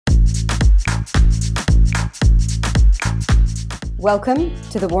Welcome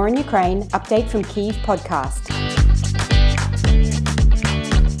to the War in Ukraine Update from Kyiv podcast.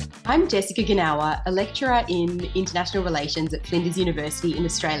 I'm Jessica Ganawa, a lecturer in international relations at Flinders University in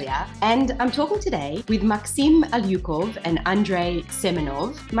Australia, and I'm talking today with Maxim Alyukov and Andrei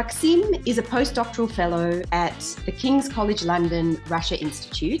Semenov. Maxim is a postdoctoral fellow at the King's College London Russia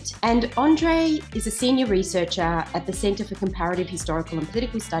Institute, and Andrei is a senior researcher at the Centre for Comparative Historical and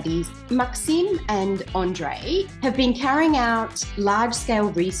Political Studies. Maxim and Andrei have been carrying out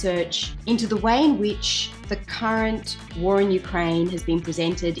large-scale research into the way in which the current war in Ukraine has been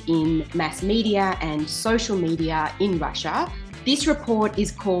presented in mass media and social media in Russia. This report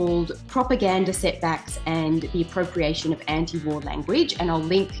is called Propaganda Setbacks and the Appropriation of Anti-War Language, and I'll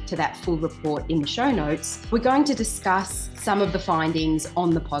link to that full report in the show notes. We're going to discuss some of the findings on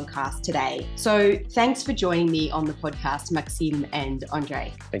the podcast today. So thanks for joining me on the podcast, Maxim and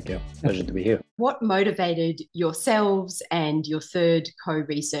Andrei. Thank you. Pleasure to be here. What motivated yourselves and your third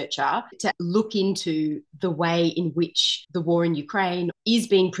co-researcher to look into the way in which the war in Ukraine is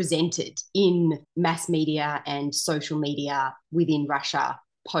being presented in mass media and social media within Russia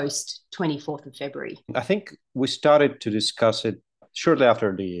post 24th of February? I think we started to discuss it shortly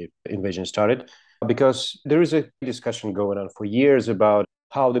after the invasion started, because there is a discussion going on for years about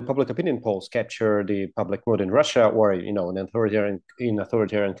how the public opinion polls capture the public mood in Russia, or in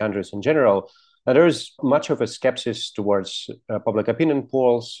authoritarian countries in general. And there is much of a skepsis towards public opinion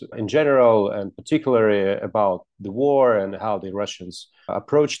polls in general, and particularly about the war and how the Russians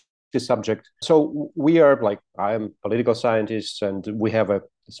approach the subject. So I am a political scientist, and we have a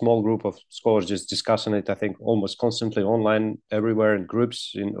small group of scholars just discussing it, I think, almost constantly online, everywhere, in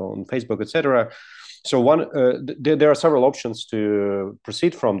groups, on Facebook, etc. So there are several options to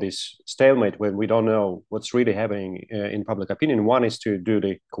proceed from this stalemate when we don't know what's really happening in public opinion. One is to do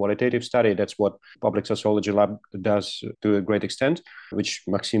the qualitative study. That's what Public Sociology Lab does to a great extent, which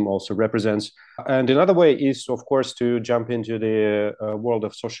Maxim also represents. And another way is, of course, to jump into the world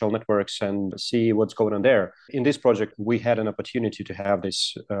of social networks and see what's going on there. In this project, we had an opportunity to have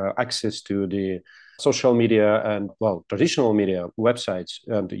this access to the social media and, traditional media websites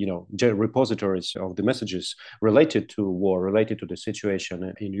and, repositories of the messages related to war, related to the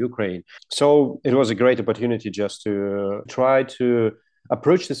situation in Ukraine. So it was a great opportunity just to try to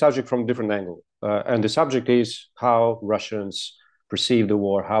approach the subject from a different angle. And the subject is how Russians perceive the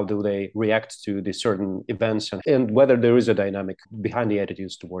war, how do they react to the certain events, and whether there is a dynamic behind the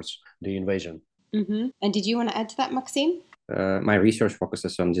attitudes towards the invasion. Mm-hmm. And did you want to add to that, Maxim? My research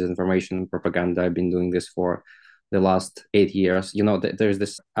focuses on disinformation and propaganda. I've been doing this for the last 8 years. There's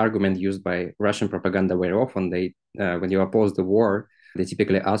this argument used by Russian propaganda very often. When you oppose the war, they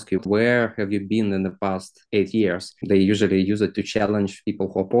typically ask you, where have you been in the past 8 years? They usually use it to challenge people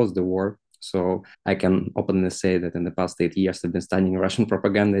who oppose the war. So I can openly say that in the past 8 years, I've been studying Russian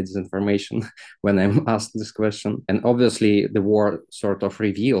propaganda and disinformation when I'm asked this question. And obviously, the war sort of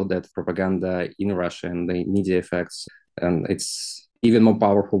revealed that propaganda in Russia and the media effects, and it's even more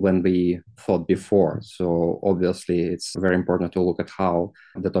powerful than we thought before. So obviously, it's very important to look at how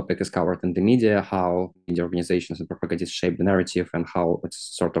the topic is covered in the media, how media organizations and propagandists shape the narrative, and how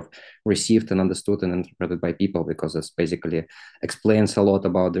it's sort of received and understood and interpreted by people, because this basically explains a lot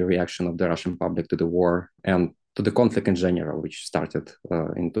about the reaction of the Russian public to the war and to the conflict in general, which started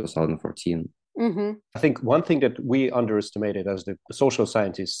in 2014. Mm-hmm. I think one thing that we underestimated as the social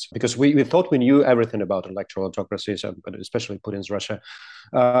scientists, because we thought we knew everything about electoral autocracies, but especially Putin's Russia,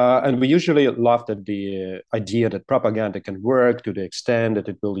 and we usually laughed at the idea that propaganda can work to the extent that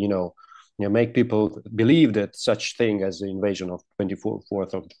it will, make people believe that such thing as the invasion of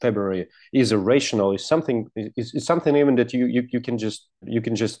 24th of February is irrational, is something even that you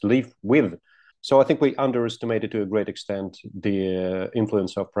can just live with. So I think we underestimated to a great extent the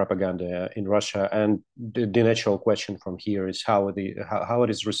influence of propaganda in Russia, and the natural question from here is how it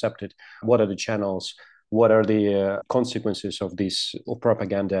is recepted, what are the channels, what are the consequences of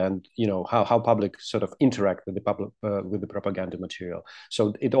propaganda, and how public sort of interact with the propaganda material.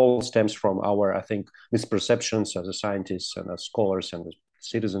 So it all stems from our, I think, misperceptions as scientists and as scholars and as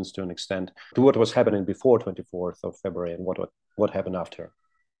citizens to an extent to what was happening before 24th of February and what happened after.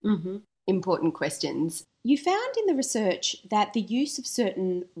 Mm-hmm. Important questions. You found in the research that the use of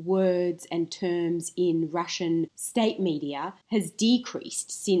certain words and terms in Russian state media has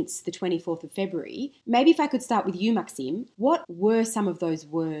decreased since the 24th of February. Maybe if I could start with you, Maxim, what were some of those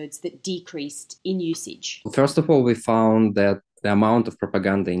words that decreased in usage? First of all, we found that the amount of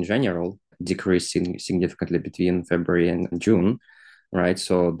propaganda in general decreased significantly between February and June. Right,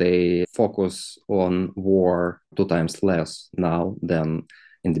 so they focus on war 2 times less now than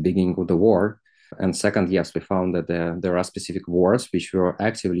in the beginning of the war. And second, yes, we found that there are specific words which were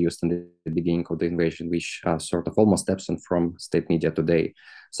actively used in the beginning of the invasion, which are sort of almost absent from state media today,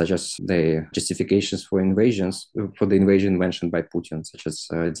 such as the justifications for the invasion mentioned by Putin, such as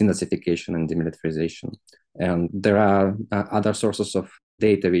denazification and demilitarization. And there are other sources of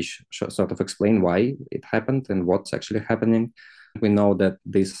data which sort of explain why it happened and what's actually happening. We know that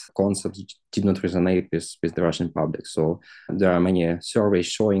these concepts did not resonate with the Russian public. So there are many surveys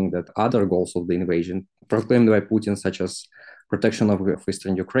showing that other goals of the invasion proclaimed by Putin, such as protection of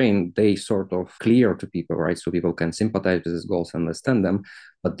Eastern Ukraine, they sort of clear to people, right? So people can sympathize with these goals and understand them.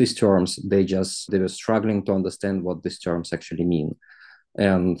 But these terms, they were struggling to understand what these terms actually mean.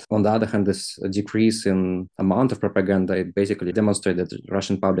 And on the other hand, this decrease in amount of propaganda, it basically demonstrated that the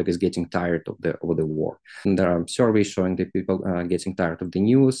Russian public is getting tired of the war. And there are surveys showing that people are getting tired of the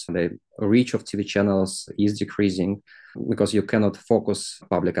news. The reach of TV channels is decreasing because you cannot focus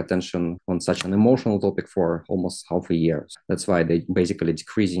public attention on such an emotional topic for almost half a year. That's why they basically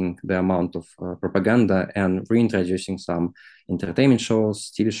decreasing the amount of propaganda and reintroducing some entertainment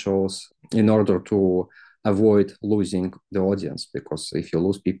shows, TV shows, in order to avoid losing the audience, because if you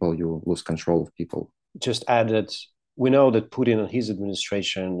lose people, you lose control of people. Just add that we know that Putin and his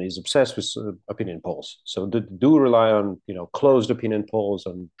administration is obsessed with opinion polls. So they do rely on closed opinion polls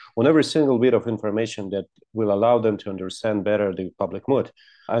and on every single bit of information that will allow them to understand better the public mood.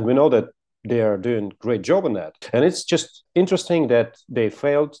 And we know that they are doing a great job on that. And it's just interesting that they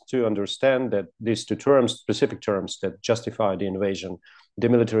failed to understand that these two terms, specific terms that justify the invasion,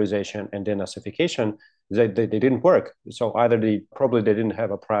 demilitarization and denazification, they didn't work. So either they didn't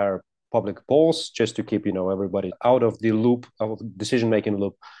have a prior public polls just to keep everybody out of the loop, of decision-making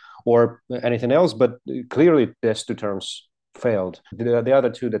loop, or anything else. But clearly these two terms failed. The other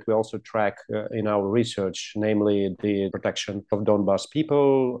two that we also track in our research, namely the protection of Donbas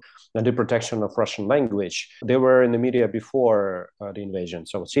people and the protection of Russian language, they were in the media before the invasion.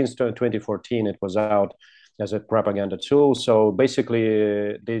 So since 2014, it was out as a propaganda tool. So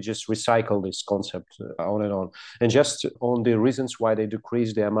basically, they just recycle this concept on and on. And just on the reasons why they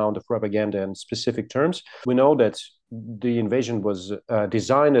decrease the amount of propaganda in specific terms, we know that the invasion was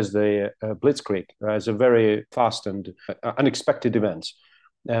designed as the blitzkrieg, as a very fast and unexpected event.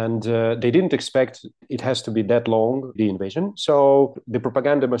 And they didn't expect it has to be that long, the invasion. So the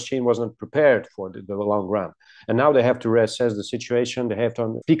propaganda machine wasn't prepared for the long run. And now they have to reassess the situation. They have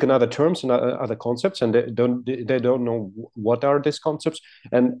to pick another terms and other concepts, and they don't know what are these concepts.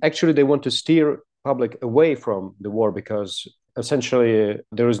 And actually, they want to steer public away from the war because essentially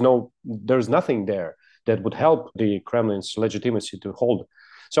there is nothing there that would help the Kremlin's legitimacy to hold.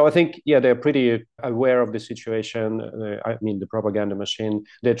 So I think, they're pretty aware of the situation. The propaganda machine,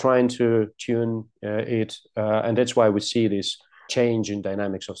 they're trying to tune it. And that's why we see this change in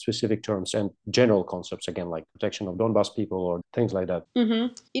dynamics of specific terms and general concepts, again, like protection of Donbas people or things like that.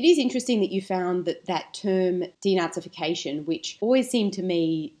 Mm-hmm. It is interesting that you found that term denazification, which always seemed to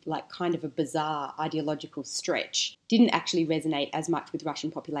me like kind of a bizarre ideological stretch, didn't actually resonate as much with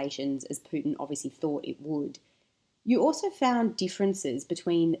Russian populations as Putin obviously thought it would. You also found differences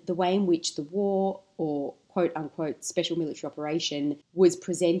between the way in which the war, or quote-unquote special military operation, was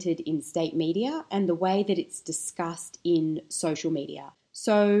presented in state media and the way that it's discussed in social media.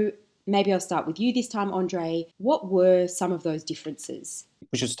 So maybe I'll start with you this time, Andrei. What were some of those differences?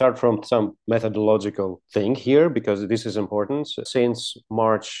 We should start from some methodological thing here because this is important. Since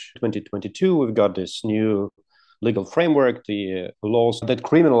March 2022, we've got this new legal framework, the laws that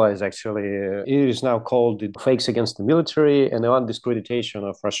criminalize actually, it is now called the fakes against the military and the undiscreditation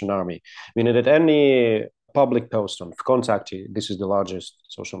of Russian army, meaning that any public post on Kontakte, this is the largest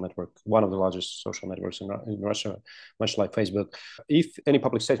social network, one of the largest social networks in Russia, much like Facebook. If any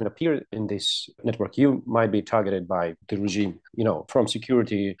public statement appears in this network, you might be targeted by the regime, from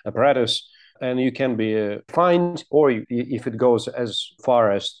security apparatus, and you can be fined, or if it goes as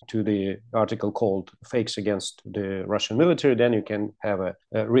far as to the article called fakes against the Russian military, then you can have a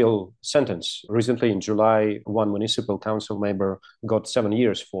real sentence. Recently in July, one municipal council member got 7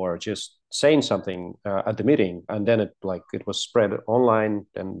 years for just saying something at the meeting, and then it was spread online,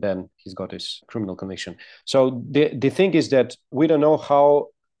 and then he's got his criminal conviction. So the thing is that we don't know how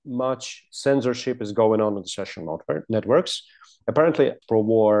much censorship is going on the social networks. Apparently,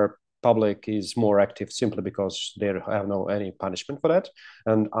 pro-war public is more active simply because they have any punishment for that.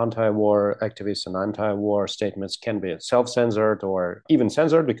 And anti-war activists and anti-war statements can be self-censored or even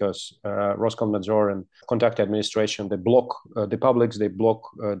censored because Roskomnadzor and Contact Administration, they block the publics, they block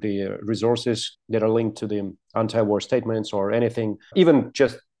the resources that are linked to the anti-war statements or anything, even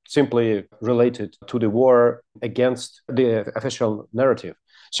just simply related to the war against the official narrative.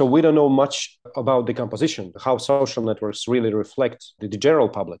 So we don't know much about the composition, how social networks really reflect the general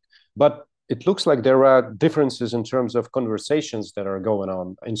public. But it looks like there are differences in terms of conversations that are going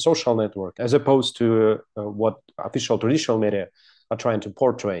on in social network as opposed to what official traditional media are trying to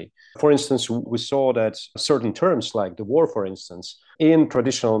portray. For instance, we saw that certain terms like the war, for instance, in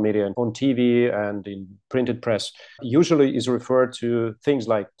traditional media, on TV and in printed press, usually is referred to things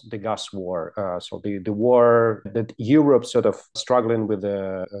like the gas war. So the war that Europe sort of struggling with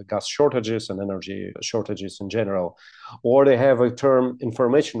the gas shortages and energy shortages in general. Or they have a term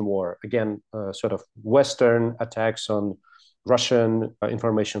information war, again, sort of Western attacks on Russian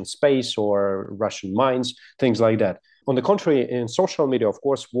information space or Russian mines, things like that. On the contrary, in social media, of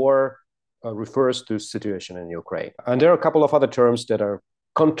course, war refers to situation in Ukraine. And there are a couple of other terms that are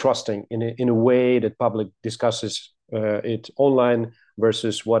contrasting in a way that public discusses it online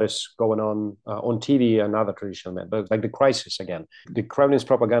versus what is going on TV and other traditional media, but like the crisis again. The Kremlin's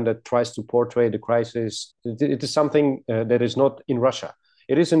propaganda tries to portray the crisis. It is something that is not in Russia.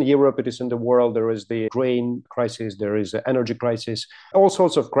 It is in Europe, it is in the world. There is the grain crisis, there is the energy crisis, all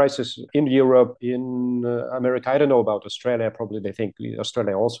sorts of crises in Europe, in America. I don't know about Australia. Probably they think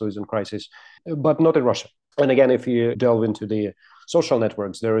Australia also is in crisis, but not in Russia. And again, if you delve into the social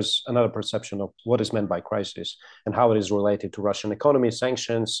networks, there is another perception of what is meant by crisis and how it is related to Russian economy,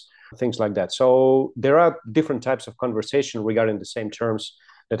 sanctions, things like that. So there are different types of conversation regarding the same terms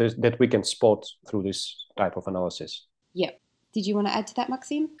that we can spot through this type of analysis. Yeah. Did you want to add to that,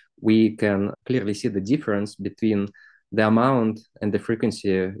 Maxim? We can clearly see the difference between the amount and the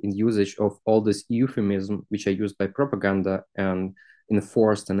frequency in usage of all this euphemism, which are used by propaganda and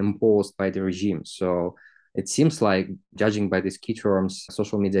enforced and imposed by the regime. So it seems like, judging by these key terms,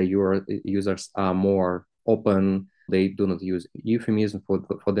 social media users are more open. They do not use euphemism.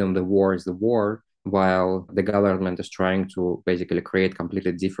 For them, the war is the war, while the government is trying to basically create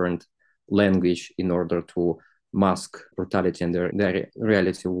completely different language in order to mask brutality and the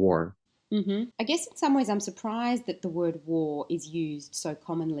reality of war. Mm-hmm. I guess in some ways I'm surprised that the word war is used so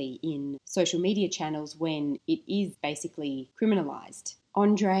commonly in social media channels when it is basically criminalized.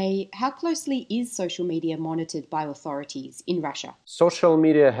 Andrei, how closely is social media monitored by authorities in Russia? Social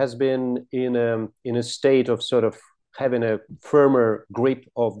media has been in a state of sort of having a firmer grip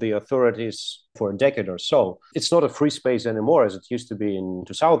of the authorities for a decade or so. It's not a free space anymore as it used to be in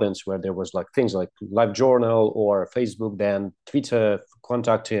 2000s, where there was like things like LiveJournal or Facebook, then Twitter,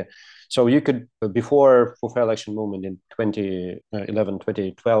 Contact. So you could, before FUFA election movement in 2011,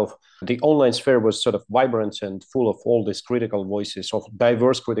 2012, the online sphere was sort of vibrant and full of all these critical voices, of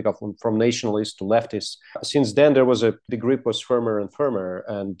diverse critical from nationalists to leftists. Since then, the grip was firmer and firmer,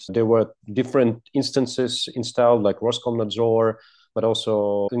 and there were different instances installed like Roskomnadzor, but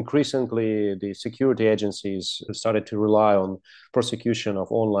also increasingly the security agencies started to rely on prosecution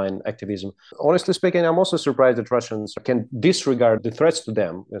of online activism. Honestly speaking, I'm also surprised that Russians can disregard the threats to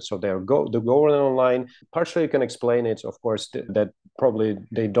them. So they're going online. Partially you can explain it, of course, that probably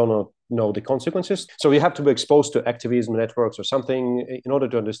they don't know the consequences. So you have to be exposed to activism networks or something in order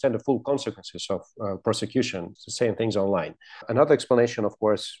to understand the full consequences of prosecution, saying things online. Another explanation, of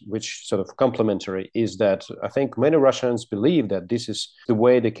course, which sort of complementary, is that I think many Russians believe that this is the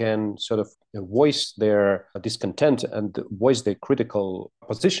way they can sort of voice their discontent and voice their critical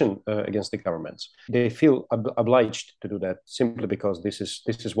position against the governments. They feel obliged to do that simply because this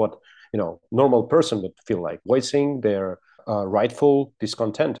is what normal person would feel like, voicing their rightful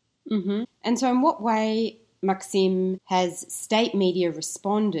discontent. Mm-hmm. And so in what way, Maxim, has state media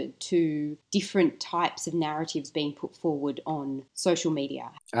responded to different types of narratives being put forward on social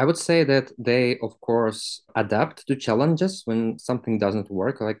media? I would say that they, of course, adapt to challenges when something doesn't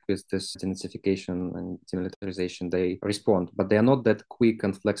work, like with this denazification and demilitarization, they respond. But they are not that quick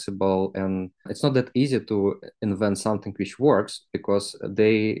and flexible, and it's not that easy to invent something which works, because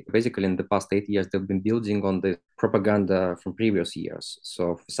they basically, in the past 8 years, they've been building on the propaganda from previous years.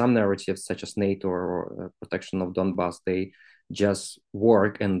 So some narratives, such as NATO or protection of Donbass, they just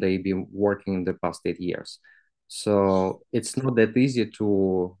work, and they've been working in the past 8 years. So it's not that easy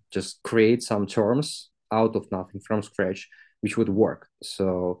to just create some terms out of nothing from scratch, which would work.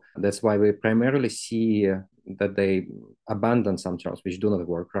 So that's why we primarily see that they abandon some terms which do not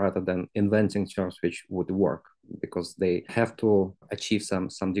work, rather than inventing terms which would work, because they have to achieve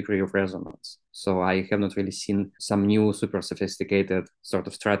some degree of resonance. So I have not really seen some new super sophisticated sort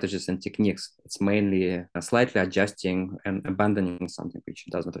of strategies and techniques. It's mainly slightly adjusting and abandoning something which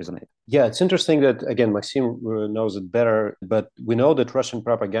does not resonate. Yeah, it's interesting that, again, Maxim knows it better, but we know that Russian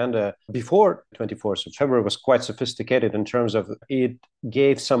propaganda before 24th of February was quite sophisticated in terms of it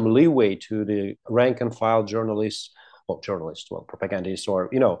gave some leeway to the rank and file journalists journalists, propagandists, or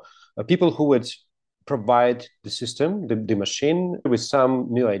people who would provide the system, the machine, with some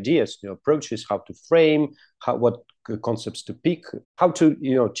new ideas, new approaches, how to frame, what concepts to pick, how to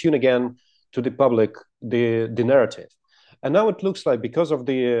tune again to the public the narrative. And now it looks like, because of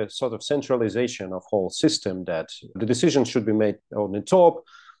the sort of centralization of whole system, that the decisions should be made on the top,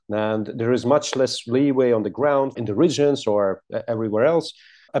 and there is much less leeway on the ground in the regions or everywhere else.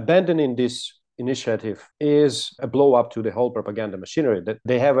 Abandoning this initiative is a blow up to the whole propaganda machinery, that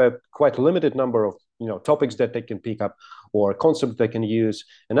they have a quite limited number of topics that they can pick up or concepts they can use.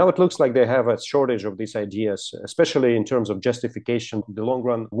 And now it looks like they have a shortage of these ideas, especially in terms of justification of the long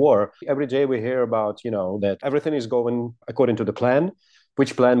run war. Every day we hear about, that everything is going according to the plan.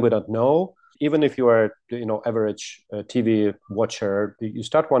 Which plan we don't know. Even if you are, average TV watcher, you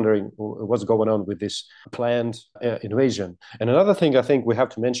start wondering what's going on with this planned invasion. And another thing I think we have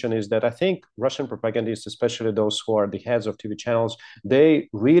to mention is that I think Russian propagandists, especially those who are the heads of TV channels, they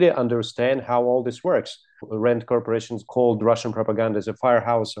really understand how all this works. Rand corporations called Russian propaganda as a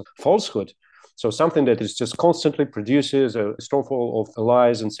firehouse of falsehood. So something that is just constantly produces a stormful of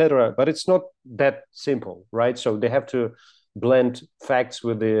lies, etc. But it's not that simple, right? So they have to blend facts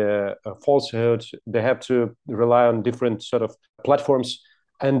with the falsehood. They have to rely on different sort of platforms,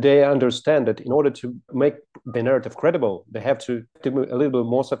 and they understand that in order to make the narrative credible, they have to be a little bit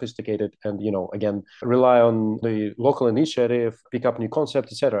more sophisticated and, again, rely on the local initiative, pick up new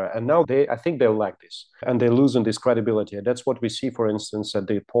concepts, etc. And now I think they lack this, and they're losing this credibility. And that's what we see, for instance, at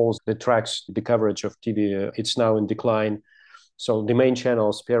the polls that tracks the coverage of TV. It's now in decline. So the main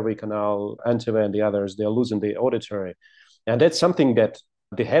channels, Первый Канал, NTV, and the others, they're losing the auditory. And that's something that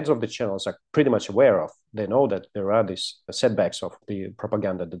the heads of the channels are pretty much aware of. They know that there are these setbacks of the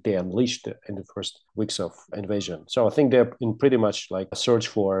propaganda that they unleashed in the first weeks of invasion. So I think they're in pretty much like a search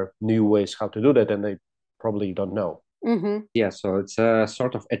for new ways how to do that, and they probably don't know. Mm-hmm. Yeah, so it's a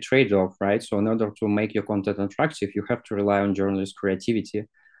sort of a trade-off, right? So in order to make your content attractive, you have to rely on journalists' creativity.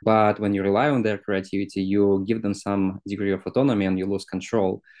 But when you rely on their creativity, you give them some degree of autonomy and you lose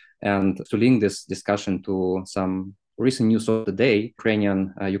control. And to link this discussion to some recent news of the day,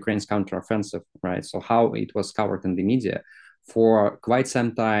 Ukraine's counteroffensive, right? So how it was covered in the media. For quite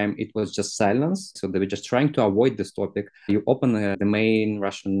some time, it was just silence. So they were just trying to avoid this topic. You open the main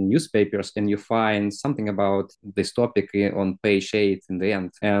Russian newspapers and you find something about this topic on page 8 in the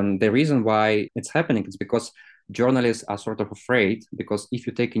end. And the reason why it's happening is because journalists are sort of afraid, because if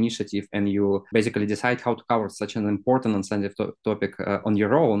you take initiative and you basically decide how to cover such an important and sensitive topic on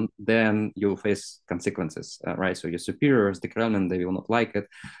your own, then you'll face consequences, right? So your superiors, the Kremlin, they will not like it.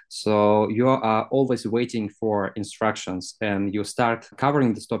 So you are always waiting for instructions, and you start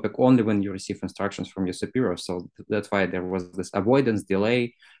covering this topic only when you receive instructions from your superiors. So that's why there was this avoidance,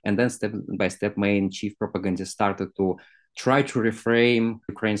 delay, and then step by step, main chief propagandist started to try to reframe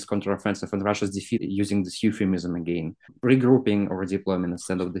Ukraine's counteroffensive and Russia's defeat using this euphemism again, regrouping or redeployment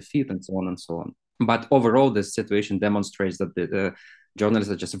instead of defeat, and so on and so on. But overall, this situation demonstrates that the journalists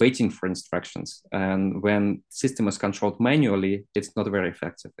are just waiting for instructions. And when system is controlled manually, it's not very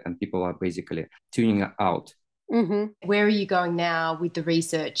effective, and people are basically tuning out. Mm-hmm. Where are you going now with the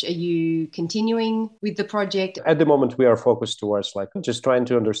research? Are you continuing with the project? At the moment, we are focused towards just trying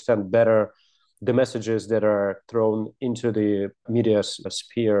to understand better the messages that are thrown into the media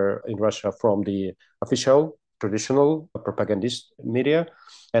sphere in Russia from the official, traditional propagandist media,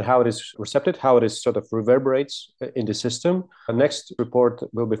 and how it is received, how it is sort of reverberates in the system. The next report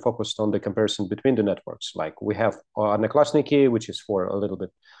will be focused on the comparison between the networks. Like we have Odnoklassniki, which is for a little bit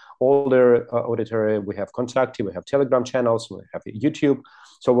older auditory. We have Kontakti, we have Telegram channels, we have YouTube.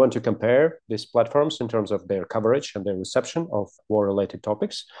 So we want to compare these platforms in terms of their coverage and their reception of war-related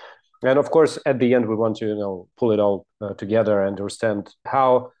topics. And of course, at the end, we want to pull it all together and understand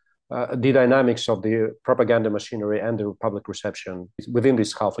how the dynamics of the propaganda machinery and the public reception within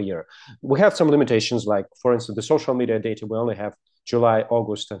this half a year. We have some limitations, like, for instance, the social media data, we only have July,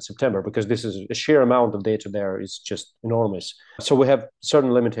 August, and September, because this is a sheer amount of data there is just enormous. So we have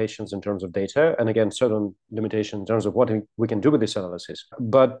certain limitations in terms of data, and again, certain limitations in terms of what we can do with this analysis.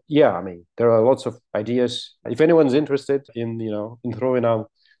 But yeah, I mean, there are lots of ideas. If anyone's interested in, in throwing out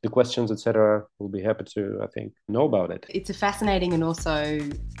the questions, etc., we'll be happy to, I think, know about it. It's a fascinating and also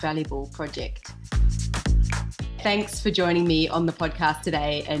valuable project. Thanks for joining me on the podcast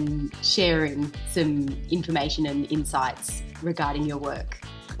today and sharing some information and insights regarding your work.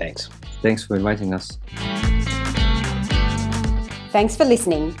 Thanks. Thanks for inviting us. Thanks for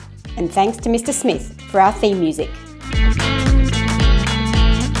listening, and thanks to Mr. Smith for our theme music.